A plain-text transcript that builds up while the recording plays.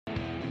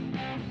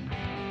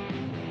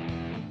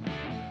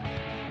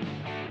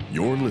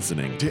You're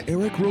listening to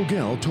Eric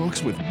Rogel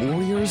Talks with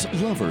Warriors,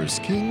 Lovers,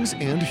 Kings,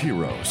 and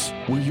Heroes,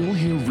 where you'll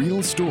hear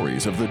real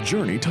stories of the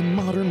journey to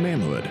modern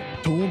manhood,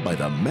 told by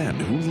the men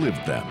who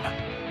lived them.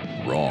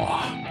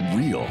 Raw,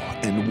 real,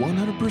 and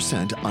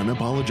 100%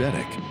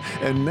 unapologetic.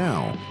 And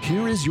now,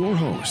 here is your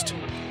host,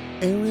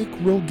 Eric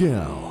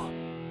Rogel.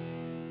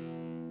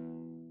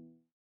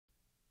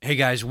 Hey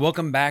guys,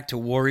 welcome back to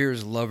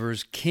Warriors,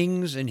 Lovers,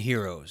 Kings, and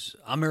Heroes.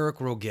 I'm Eric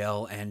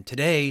Rogel, and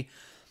today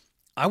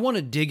I want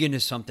to dig into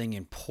something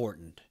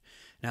important.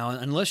 Now,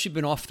 unless you've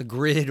been off the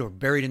grid or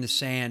buried in the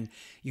sand,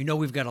 you know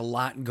we've got a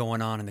lot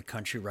going on in the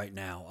country right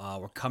now.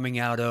 We're coming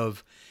out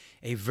of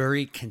a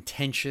very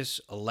contentious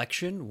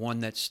election, one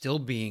that's still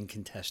being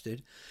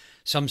contested.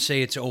 Some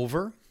say it's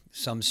over,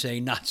 some say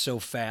not so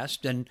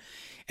fast. And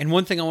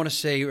one thing I want to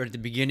say at the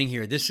beginning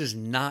here, this is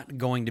not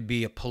going to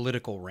be a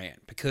political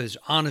rant because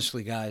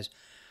honestly, guys,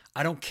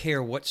 I don't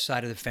care what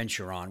side of the fence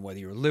you're on, whether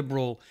you're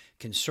liberal,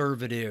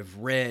 conservative,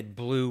 red,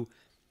 blue,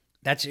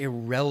 that's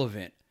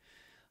irrelevant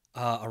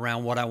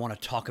around what I want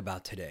to talk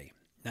about today.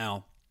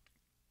 Now,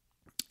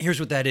 here's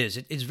what that is.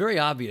 It's very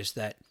obvious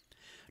that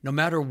no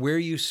matter where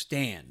you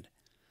stand,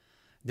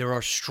 there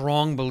are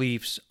strong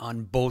beliefs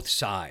on both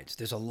sides.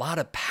 There's a lot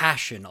of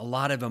passion, a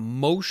lot of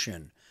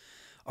emotion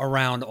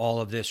around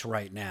all of this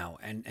right now.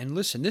 And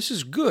listen, this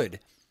is good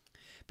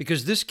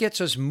because this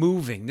gets us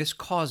moving. This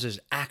causes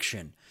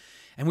action.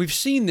 And we've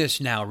seen this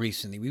now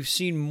recently. We've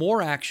seen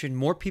more action,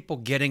 more people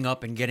getting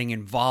up and getting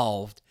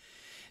involved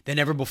than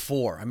ever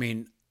before. I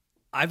mean,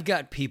 I've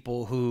got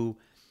people who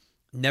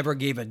never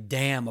gave a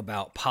damn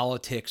about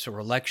politics or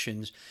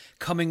elections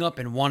coming up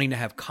and wanting to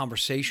have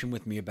conversation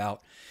with me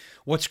about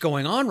what's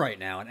going on right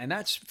now. And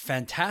that's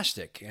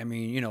fantastic. I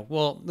mean,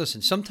 well,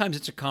 listen, sometimes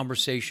it's a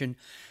conversation.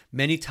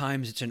 Many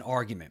times it's an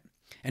argument.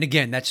 And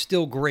again, that's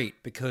still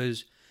great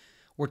because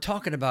we're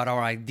talking about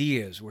our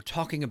ideas. We're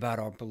talking about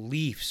our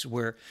beliefs.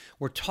 We're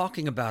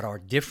talking about our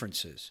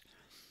differences.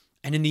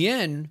 And in the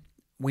end,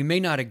 we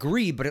may not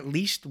agree, but at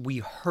least we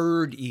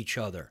heard each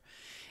other.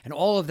 And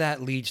all of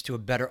that leads to a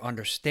better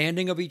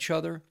understanding of each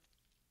other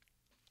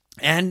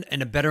and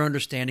a better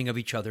understanding of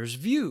each other's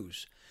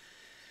views.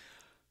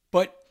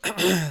 But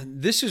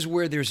this is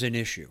where there's an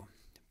issue,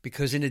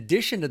 because in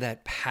addition to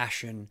that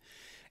passion,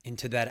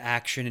 into that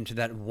action, into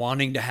that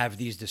wanting to have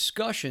these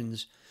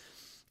discussions,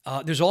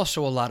 there's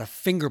also a lot of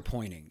finger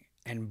pointing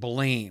and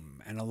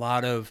blame and a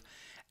lot of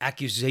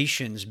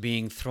accusations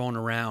being thrown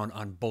around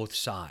on both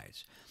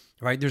sides,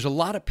 right? There's a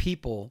lot of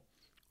people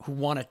who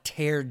want to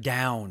tear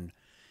down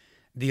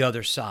the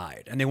other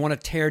side, and they want to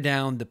tear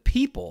down the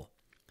people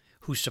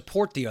who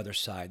support the other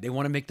side. They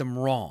want to make them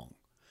wrong,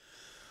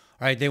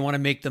 right? They want to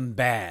make them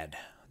bad.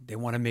 They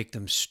want to make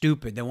them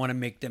stupid. They want to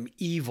make them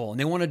evil, and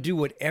they want to do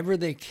whatever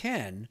they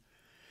can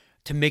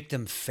to make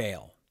them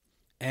fail.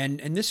 And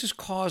this has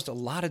caused a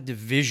lot of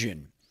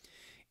division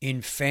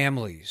in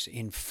families,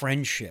 in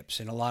friendships,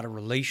 in a lot of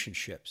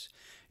relationships.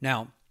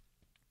 Now,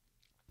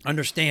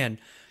 understand,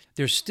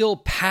 there's still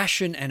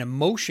passion and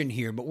emotion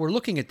here, but we're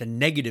looking at the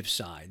negative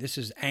side. This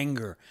is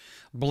anger,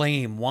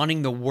 blame,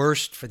 wanting the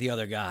worst for the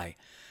other guy,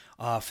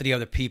 for the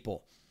other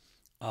people.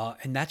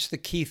 And that's the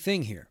key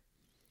thing here.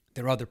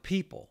 They're other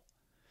people.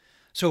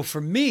 So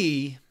for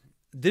me,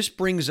 this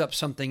brings up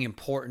something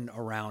important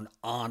around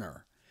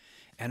honor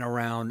and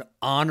around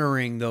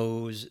honoring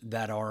those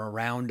that are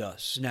around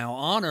us. Now,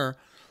 honor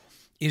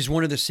is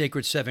one of the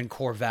Sacred Seven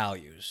core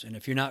values. And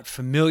if you're not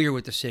familiar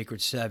with the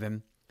Sacred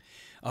Seven,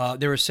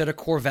 there are a set of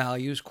core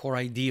values, core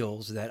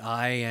ideals that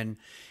I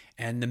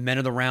and the men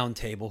of the round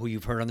table, who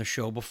you've heard on the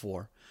show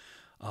before,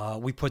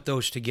 we put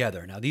those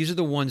together. Now, these are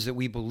the ones that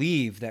we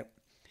believe, that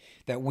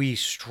we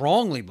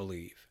strongly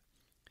believe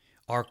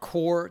are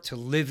core to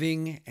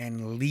living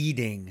and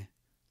leading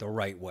the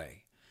right way.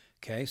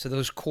 Okay, so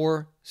those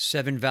core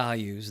 7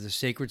 values, the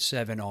Sacred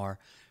 7, are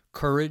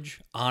courage,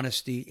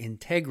 honesty,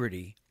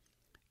 integrity,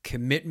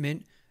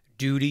 commitment,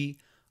 duty,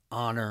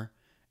 honor,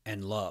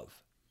 and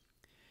love.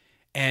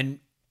 And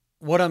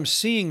what I'm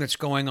seeing that's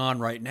going on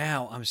right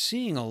now, I'm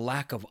seeing a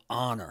lack of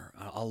honor,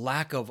 a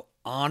lack of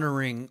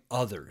honoring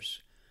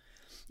others,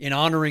 in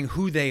honoring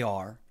who they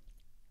are,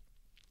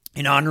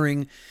 in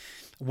honoring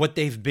what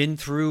they've been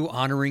through,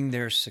 honoring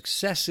their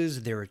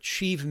successes, their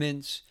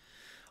achievements.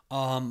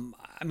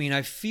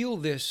 I feel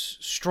this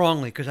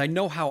strongly because I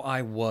know how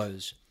I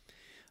was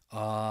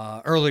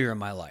earlier in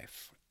my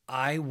life.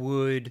 I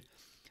would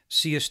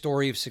see a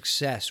story of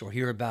success or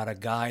hear about a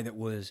guy that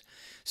was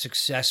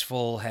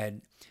successful,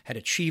 had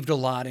achieved a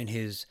lot in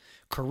his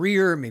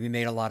career, maybe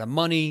made a lot of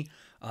money,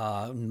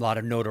 a lot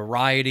of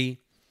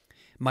notoriety.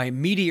 My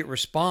immediate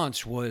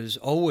response was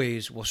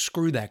always, well,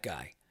 screw that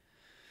guy,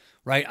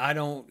 right? I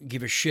don't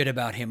give a shit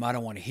about him. I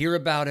don't want to hear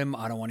about him.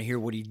 I don't want to hear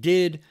what he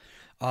did.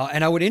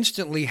 And I would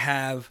instantly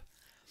have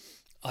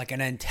like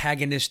an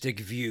antagonistic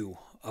view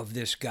of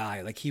this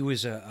guy, like he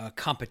was a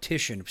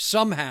competition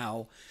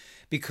somehow,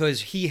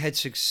 because he had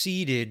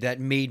succeeded. That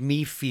made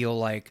me feel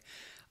like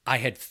I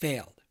had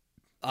failed.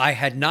 I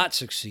had not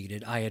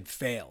succeeded. I had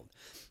failed.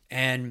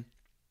 And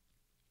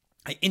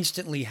I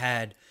instantly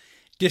had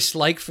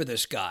dislike for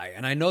this guy.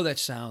 And I know that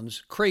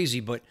sounds crazy,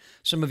 but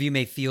some of you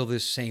may feel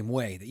this same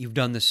way, that you've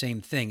done the same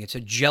thing. It's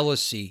a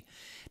jealousy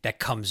that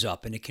comes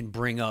up, and it can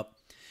bring up,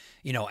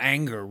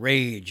 anger,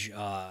 rage,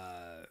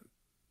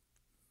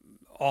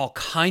 all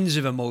kinds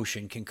of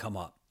emotion can come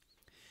up.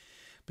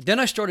 But then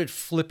I started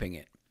flipping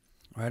it,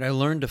 right? I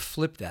learned to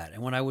flip that.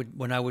 And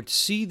when I would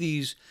see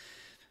these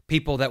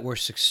people that were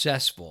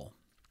successful,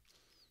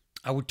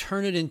 I would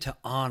turn it into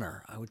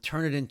honor. I would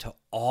turn it into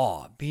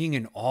awe, being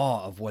in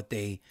awe of what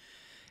they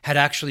had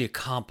actually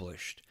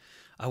accomplished.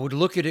 I would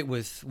look at it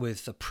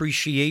with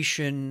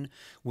appreciation,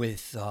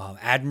 with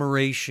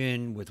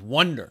admiration, with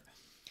wonder.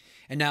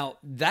 And now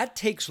that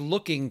takes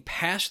looking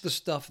past the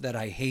stuff that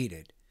I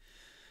hated,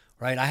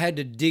 right? I had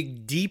to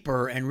dig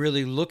deeper and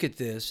really look at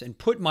this and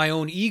put my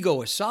own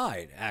ego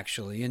aside,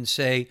 actually, and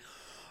say,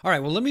 all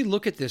right, well, let me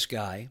look at this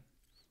guy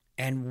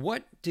and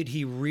what did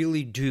he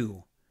really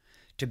do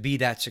to be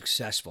that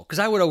successful? Because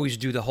I would always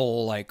do the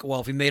whole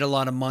if he made a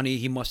lot of money,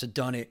 he must have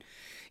done it,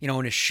 in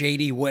a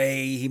shady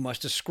way. He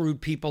must have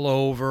screwed people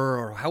over,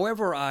 or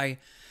however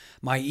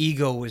my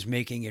ego was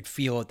making it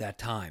feel at that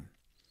time.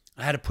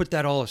 I had to put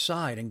that all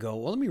aside and go,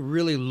 well, let me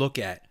really look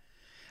at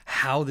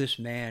how this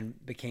man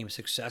became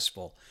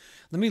successful.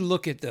 Let me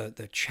look at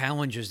the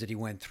challenges that he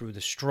went through, the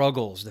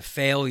struggles, the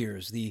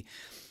failures, the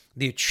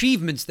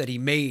achievements that he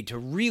made to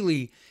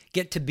really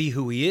get to be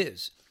who he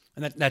is.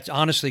 And that's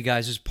honestly,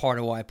 guys, is part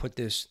of why I put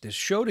this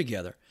show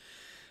together.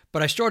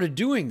 But I started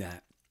doing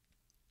that.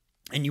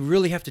 And you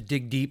really have to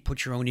dig deep,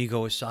 put your own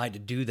ego aside to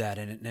do that.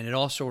 And it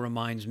also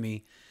reminds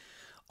me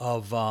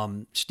of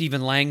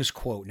Stephen Lang's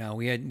quote. Now,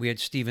 we had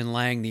Stephen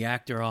Lang, the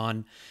actor,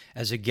 on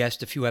as a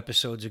guest a few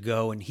episodes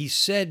ago. And he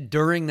said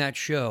during that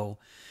show,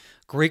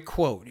 great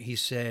quote, he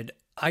said,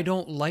 "I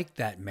don't like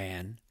that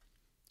man,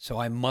 so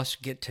I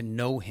must get to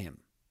know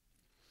him."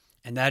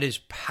 And that is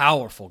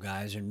powerful,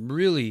 guys, and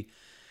really,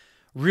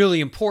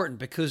 really important,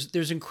 because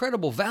there's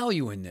incredible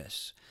value in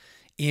this,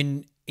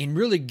 in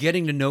really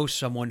getting to know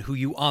someone who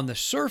you on the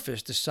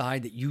surface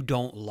decide that you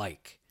don't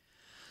like.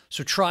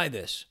 So try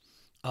this.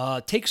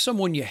 Take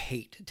someone you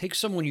hate. Take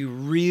someone you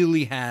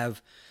really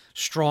have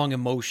strong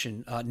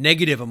emotion,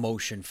 negative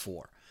emotion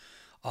for.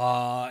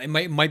 It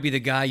might be the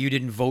guy you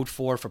didn't vote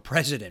for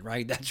president,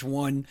 right? That's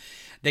one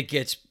that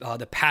gets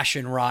the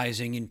passion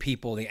rising in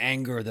people, the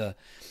anger,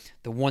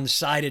 the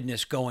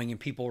one-sidedness going in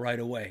people right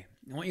away.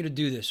 I want you to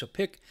do this. So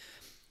pick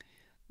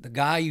the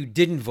guy you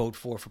didn't vote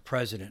for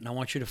president, and I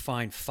want you to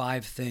find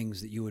 5 things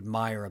that you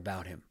admire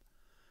about him.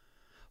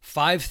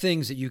 5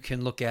 things that you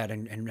can look at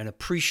and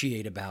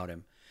appreciate about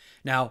him.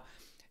 Now,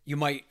 you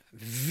might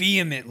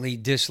vehemently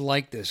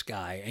dislike this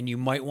guy, and you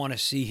might want to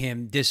see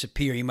him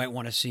disappear. You might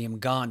want to see him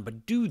gone,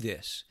 but do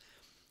this.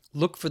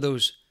 Look for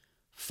those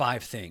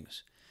 5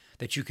 things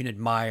that you can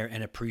admire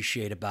and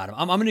appreciate about him.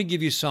 I'm going to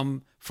give you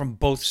some from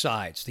both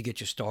sides to get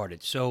you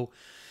started. So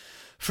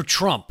for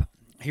Trump,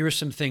 here are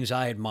some things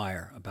I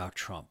admire about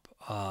Trump.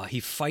 He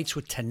fights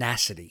with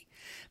tenacity.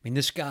 I mean,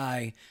 this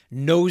guy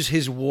knows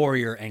his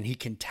warrior, and he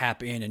can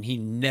tap in, and he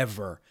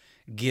never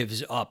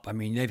gives up. I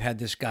mean, they've had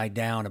this guy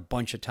down a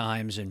bunch of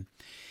times, and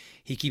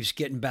he keeps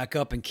getting back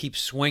up and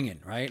keeps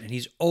swinging, right? And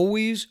he's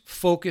always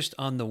focused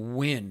on the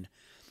win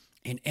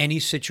in any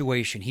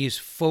situation. He is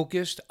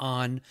focused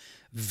on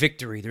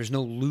victory. There's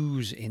no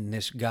lose in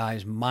this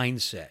guy's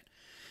mindset.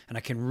 And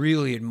I can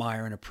really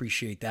admire and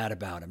appreciate that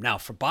about him. Now,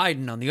 for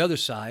Biden, on the other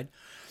side,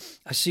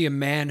 I see a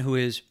man who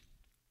is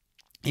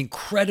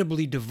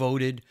incredibly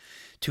devoted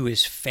to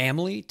his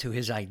family, to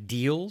his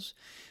ideals.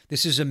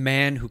 This is a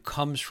man who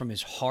comes from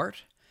his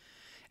heart.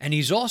 And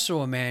he's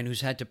also a man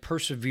who's had to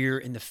persevere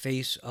in the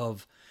face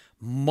of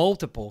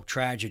multiple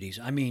tragedies.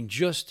 I mean,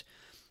 just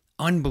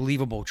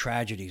unbelievable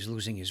tragedies,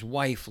 losing his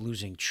wife,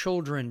 losing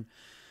children.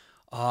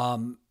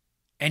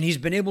 And he's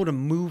been able to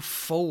move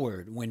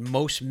forward when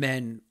most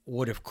men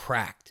would have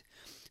cracked.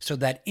 So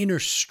that inner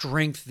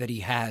strength that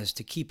he has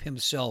to keep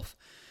himself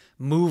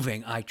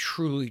moving, I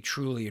truly,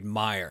 truly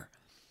admire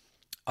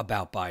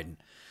about Biden.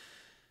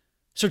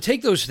 So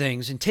take those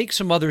things and take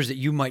some others that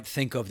you might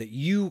think of that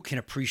you can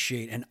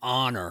appreciate and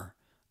honor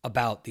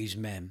about these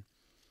men,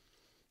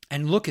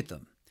 and look at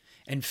them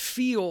and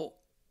feel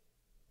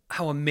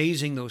how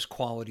amazing those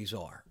qualities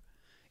are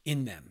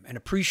in them and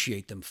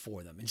appreciate them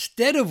for them.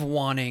 Instead of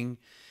wanting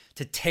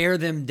to tear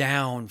them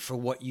down for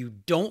what you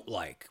don't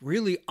like,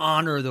 really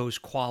honor those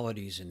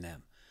qualities in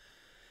them.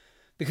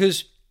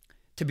 Because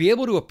to be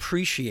able to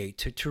appreciate,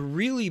 to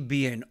really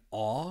be in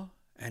awe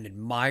and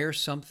admire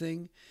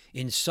something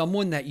in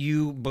someone that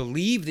you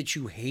believe that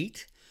you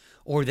hate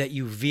or that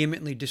you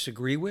vehemently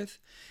disagree with,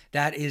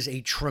 that is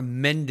a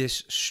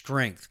tremendous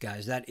strength,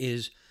 guys. That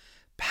is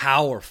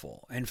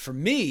powerful. And for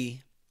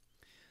me,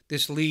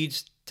 this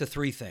leads to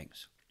 3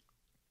 things.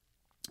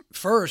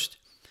 First,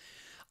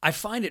 I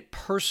find it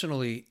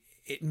personally,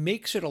 it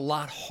makes it a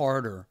lot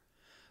harder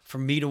for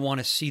me to want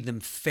to see them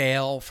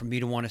fail, for me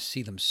to want to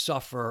see them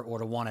suffer, or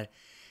to want to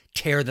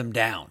tear them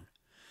down,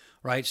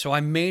 right? So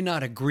I may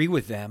not agree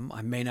with them.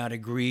 I may not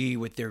agree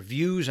with their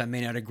views. I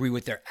may not agree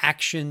with their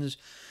actions.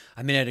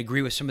 I may not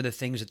agree with some of the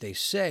things that they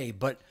say,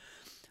 but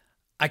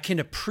I can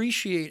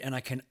appreciate and I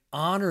can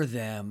honor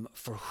them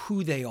for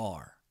who they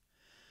are.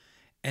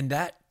 And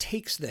that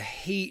takes the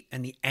hate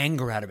and the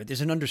anger out of it.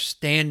 There's an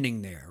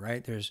understanding there,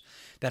 right? There's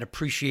that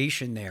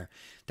appreciation there.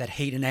 That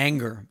hate and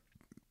anger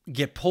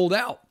get pulled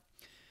out.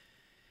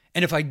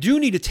 And if I do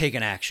need to take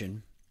an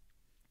action,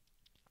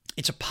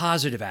 it's a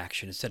positive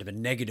action instead of a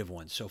negative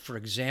one. So for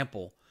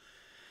example,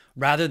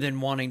 rather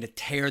than wanting to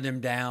tear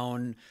them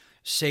down,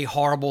 say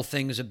horrible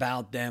things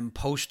about them,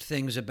 post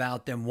things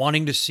about them,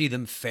 wanting to see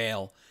them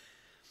fail,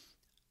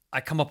 I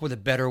come up with a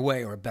better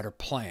way or a better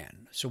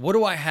plan. So what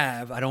do I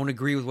have? I don't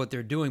agree with what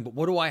they're doing, but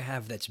what do I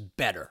have that's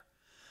better?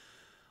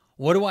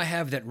 What do I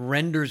have that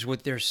renders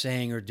what they're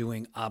saying or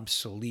doing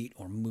obsolete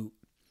or moot?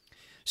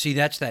 See,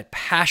 that's that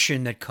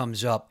passion that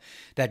comes up,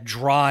 that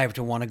drive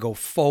to want to go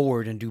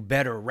forward and do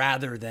better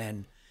rather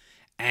than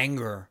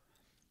anger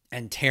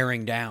and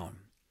tearing down.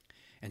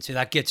 And so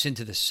that gets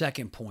into the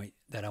second point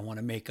that I want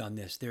to make on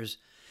this.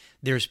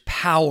 There's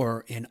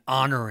power in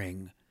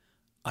honoring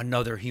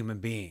another human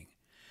being.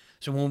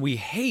 So when we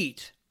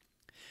hate,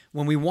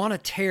 when we want to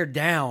tear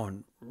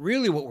down,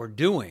 really what we're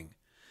doing,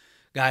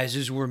 guys,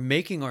 is we're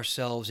making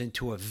ourselves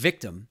into a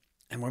victim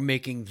and we're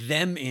making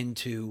them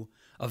into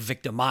a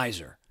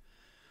victimizer,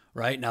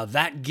 right? Now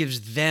that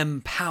gives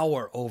them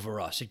power over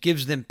us. It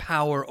gives them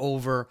power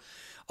over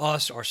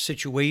us, our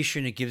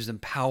situation. It gives them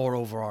power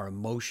over our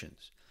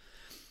emotions.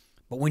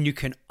 But when you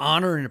can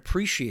honor and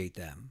appreciate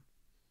them,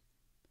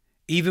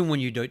 even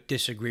when you don't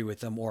disagree with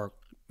them or,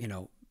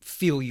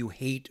 feel you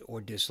hate or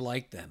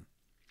dislike them,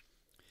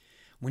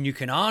 when you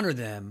can honor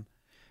them,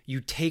 you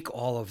take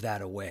all of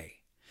that away.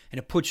 And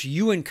it puts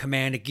you in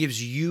command. It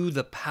gives you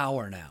the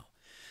power now.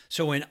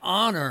 So in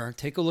honor,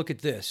 take a look at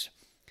this.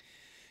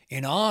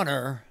 In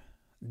honor,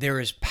 there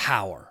is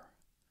power.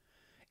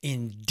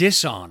 In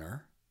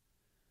dishonor,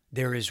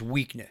 there is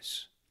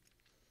weakness.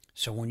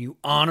 So when you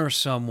honor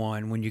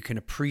someone, when you can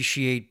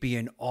appreciate, be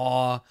in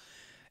awe,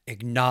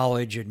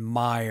 acknowledge,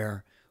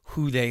 admire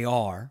who they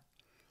are,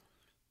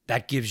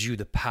 that gives you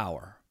the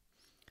power.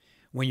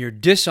 When you're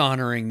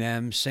dishonoring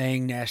them,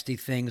 saying nasty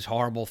things,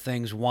 horrible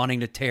things,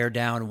 wanting to tear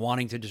down,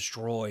 wanting to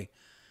destroy,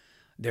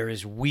 there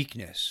is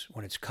weakness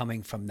when it's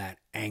coming from that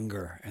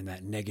anger and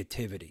that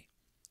negativity.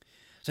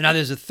 So now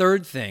there's a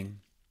third thing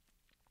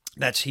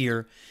that's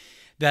here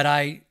that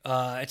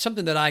it's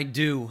something that I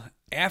do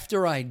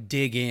after I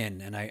dig in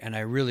and I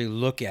really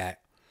look at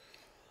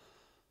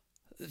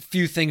a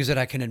few things that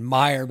I can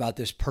admire about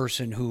this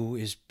person who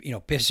is,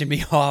 pissing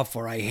me off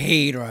or I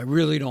hate or I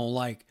really don't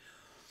like.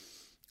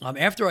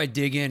 After I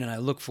dig in and I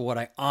look for what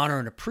I honor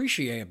and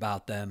appreciate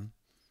about them,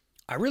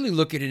 I really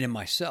look at it in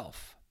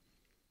myself.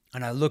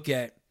 And I look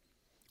at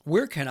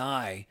where can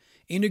I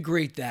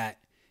integrate that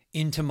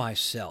into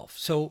myself.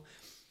 So,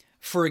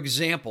 for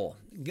example,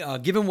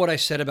 given what I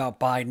said about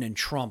Biden and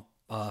Trump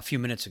a few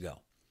minutes ago.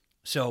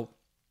 So,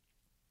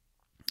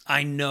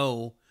 I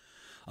know,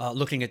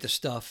 looking at the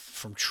stuff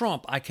from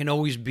Trump, I can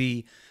always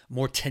be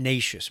more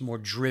tenacious, more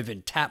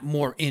driven, tap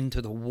more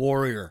into the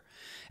warrior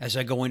as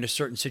I go into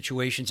certain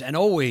situations and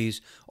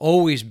always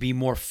be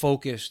more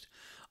focused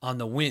on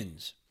the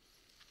wins.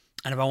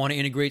 And if I want to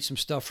integrate some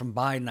stuff from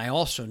Biden, I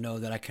also know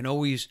that I can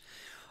always,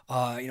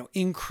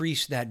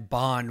 increase that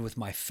bond with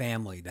my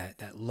family,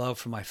 that love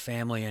for my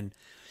family. And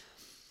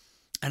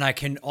I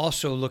can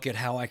also look at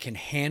how I can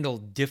handle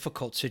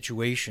difficult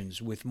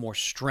situations with more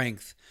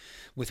strength,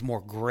 with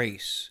more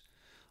grace,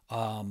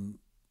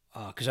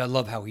 because I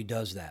love how he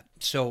does that.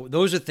 So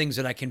those are things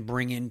that I can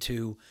bring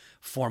into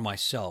for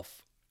myself.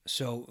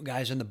 So,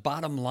 guys, in the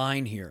bottom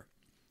line here,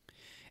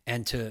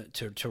 and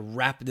to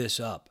wrap this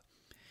up,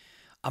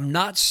 I'm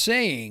not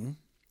saying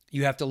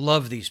you have to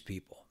love these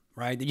people,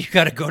 right? That you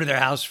got to go to their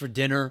house for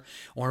dinner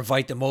or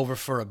invite them over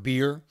for a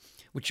beer,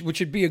 which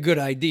would be a good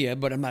idea,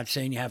 but I'm not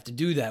saying you have to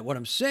do that. What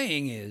I'm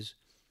saying is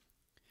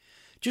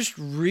just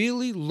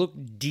really look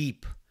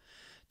deep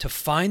to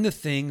find the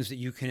things that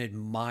you can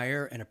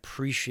admire and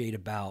appreciate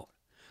about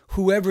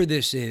whoever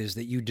this is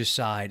that you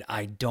decide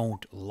I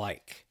don't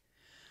like.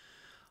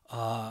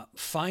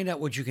 Find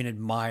out what you can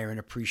admire and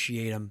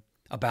appreciate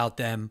about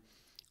them.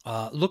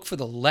 Look for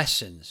the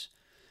lessons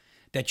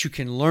that you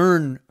can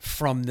learn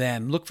from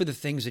them. Look for the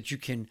things that you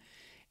can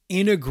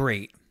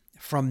integrate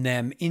from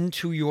them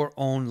into your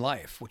own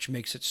life, which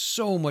makes it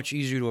so much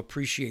easier to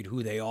appreciate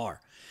who they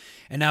are.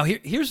 And now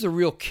here's the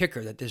real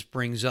kicker that this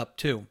brings up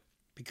too,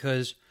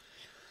 because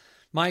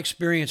my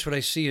experience, what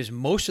I see is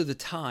most of the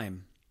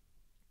time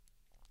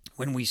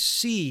when we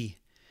see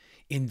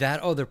in that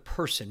other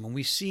person, when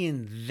we see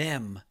in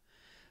them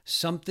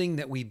something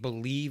that we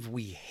believe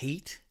we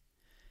hate,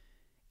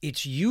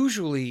 it's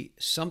usually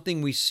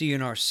something we see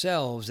in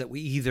ourselves that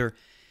we either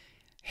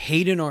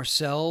hate in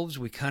ourselves,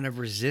 we kind of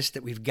resist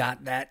that we've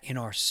got that in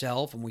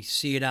ourselves and we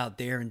see it out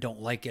there and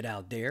don't like it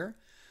out there,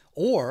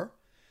 or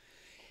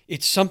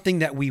it's something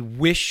that we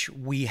wish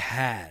we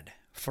had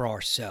for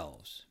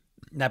ourselves.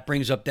 And that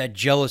brings up that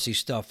jealousy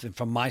stuff and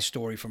from my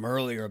story from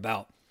earlier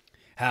about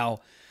how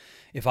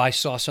if I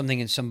saw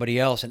something in somebody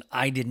else and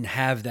I didn't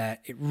have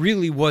that, it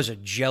really was a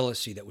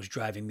jealousy that was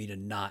driving me to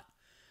not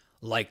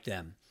like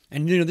them.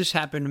 And, this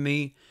happened to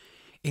me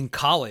in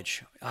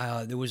college.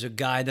 There was a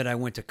guy that I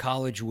went to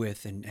college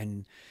with, and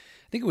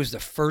I think it was the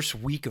first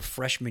week of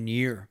freshman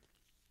year.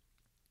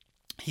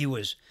 He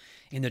was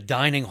in the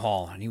dining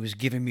hall, and he was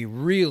giving me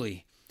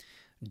really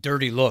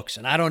dirty looks.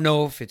 And I don't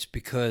know if it's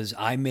because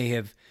I may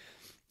have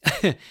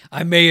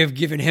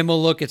given him a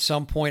look at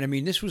some point. I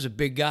mean, this was a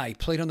big guy. He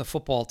played on the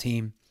football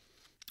team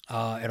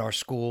at our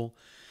school.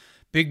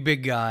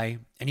 Big guy.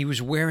 And he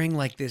was wearing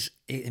like this,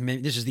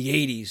 this is the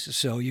 80s,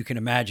 so you can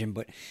imagine,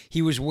 but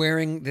he was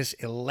wearing this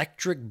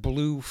electric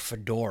blue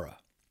fedora.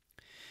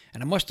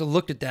 And I must have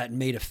looked at that and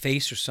made a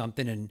face or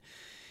something, and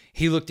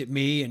he looked at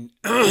me, and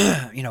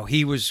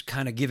he was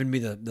kind of giving me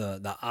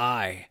the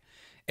eye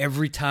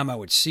every time I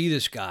would see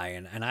this guy.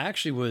 And I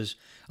actually was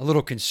a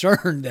little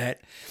concerned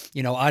that,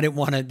 I didn't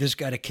want this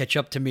guy to catch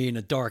up to me in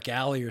a dark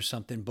alley or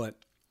something. But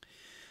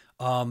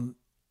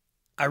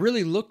I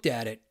really looked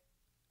at it,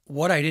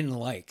 what I didn't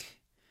like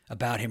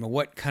about him, or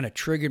what kind of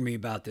triggered me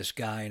about this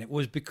guy. And it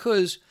was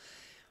because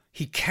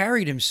he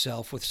carried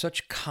himself with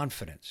such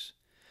confidence.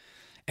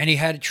 And he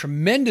had a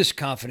tremendous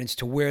confidence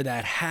to wear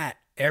that hat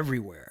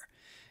everywhere.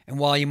 And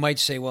while you might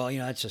say, well,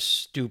 that's a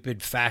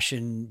stupid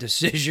fashion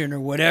decision or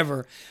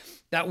whatever,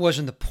 that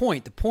wasn't the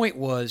point. The point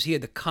was he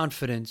had the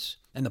confidence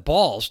and the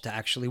balls to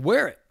actually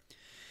wear it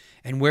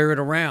and wear it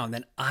around,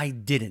 and I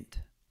didn't.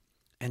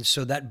 And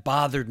so that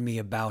bothered me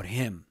about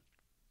him.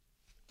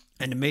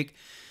 And to make,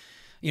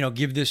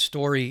 give this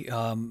story,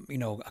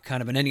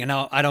 kind of an ending. And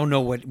now I don't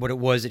know what it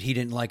was that he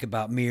didn't like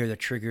about me or that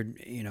triggered,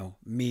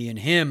 me and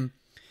him.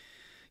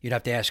 You'd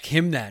have to ask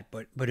him that.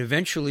 But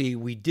eventually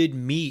we did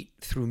meet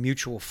through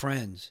mutual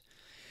friends.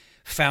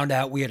 Found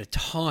out we had a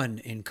ton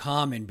in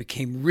common,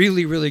 became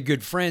really, really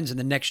good friends. And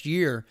the next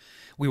year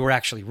we were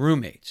actually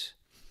roommates.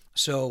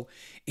 So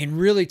in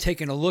really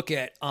taking a look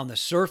at on the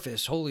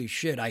surface, holy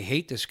shit, I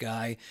hate this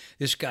guy.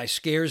 This guy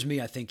scares me.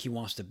 I think he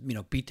wants to,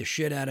 beat the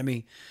shit out of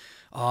me.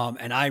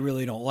 And I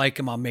really don't like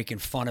him. I'm making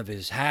fun of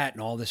his hat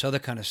and all this other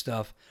kind of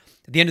stuff.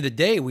 At the end of the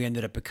day, we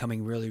ended up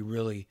becoming really,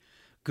 really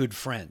good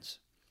friends.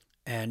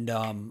 And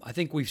I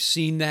think we've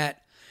seen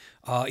that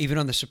even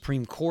on the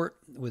Supreme Court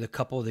with a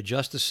couple of the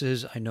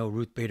justices. I know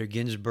Ruth Bader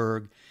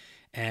Ginsburg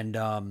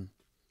and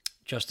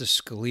Justice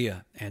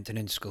Scalia,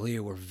 Antonin Scalia,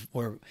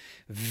 were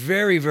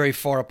very, very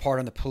far apart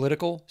on the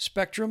political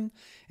spectrum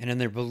and in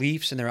their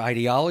beliefs and their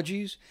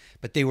ideologies,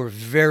 but they were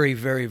very,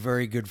 very,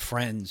 very good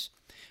friends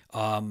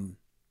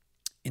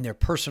in their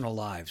personal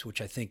lives, which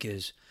I think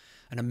is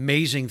an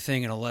amazing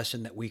thing and a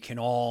lesson that we can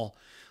all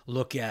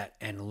look at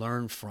and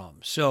learn from.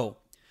 So,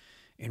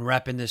 in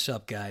wrapping this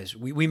up, guys,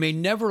 we may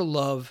never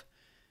love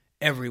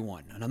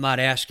everyone, and I'm not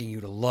asking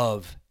you to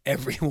love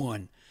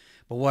everyone,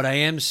 but what I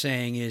am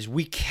saying is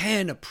we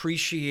can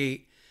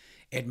appreciate,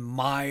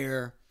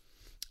 admire,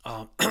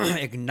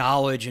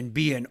 acknowledge, and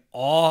be in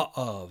awe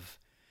of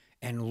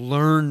and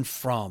learn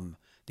from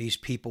these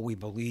people we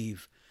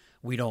believe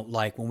we don't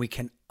like, when we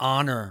can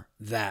honor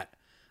that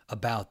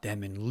about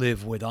them and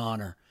live with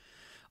honor.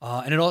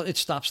 And it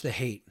stops the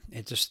hate.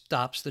 It just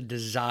stops the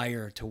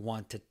desire to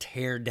want to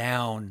tear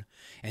down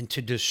and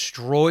to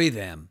destroy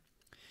them.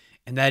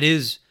 And that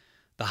is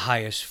the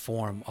highest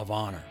form of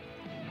honor.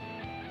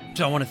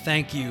 So I want to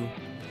thank you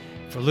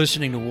for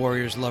listening to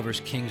Warriors,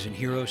 Lovers, Kings, and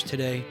Heroes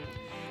today.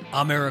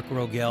 I'm Eric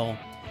Rogel,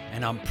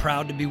 and I'm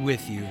proud to be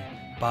with you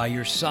by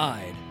your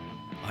side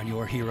on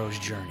your hero's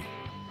journey.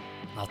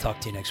 I'll talk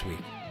to you next week.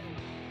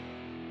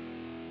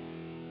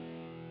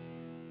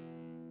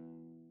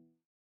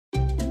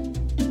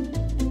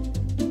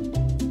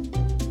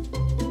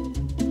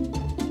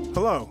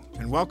 Hello,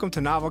 and welcome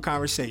to Novel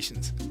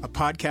Conversations, a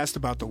podcast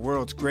about the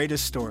world's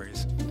greatest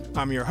stories.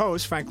 I'm your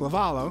host, Frank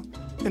Lavallo,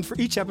 and for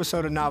each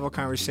episode of Novel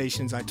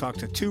Conversations, I talk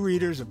to two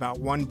readers about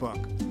one book.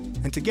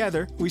 And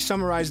together, we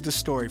summarize the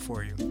story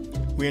for you.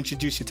 We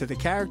introduce you to the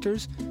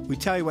characters, we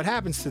tell you what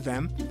happens to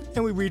them,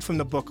 and we read from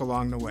the book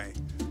along the way.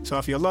 So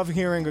if you love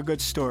hearing a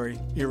good story,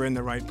 you're in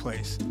the right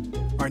place.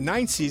 Our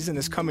 9th season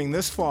is coming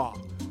this fall.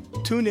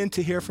 Tune in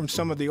to hear from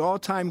some of the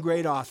all-time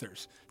great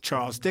authors,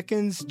 Charles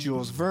Dickens,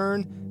 Jules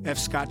Verne, F.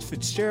 Scott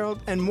Fitzgerald,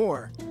 and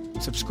more.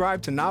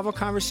 Subscribe to Novel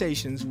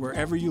Conversations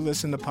wherever you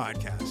listen to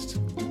podcasts.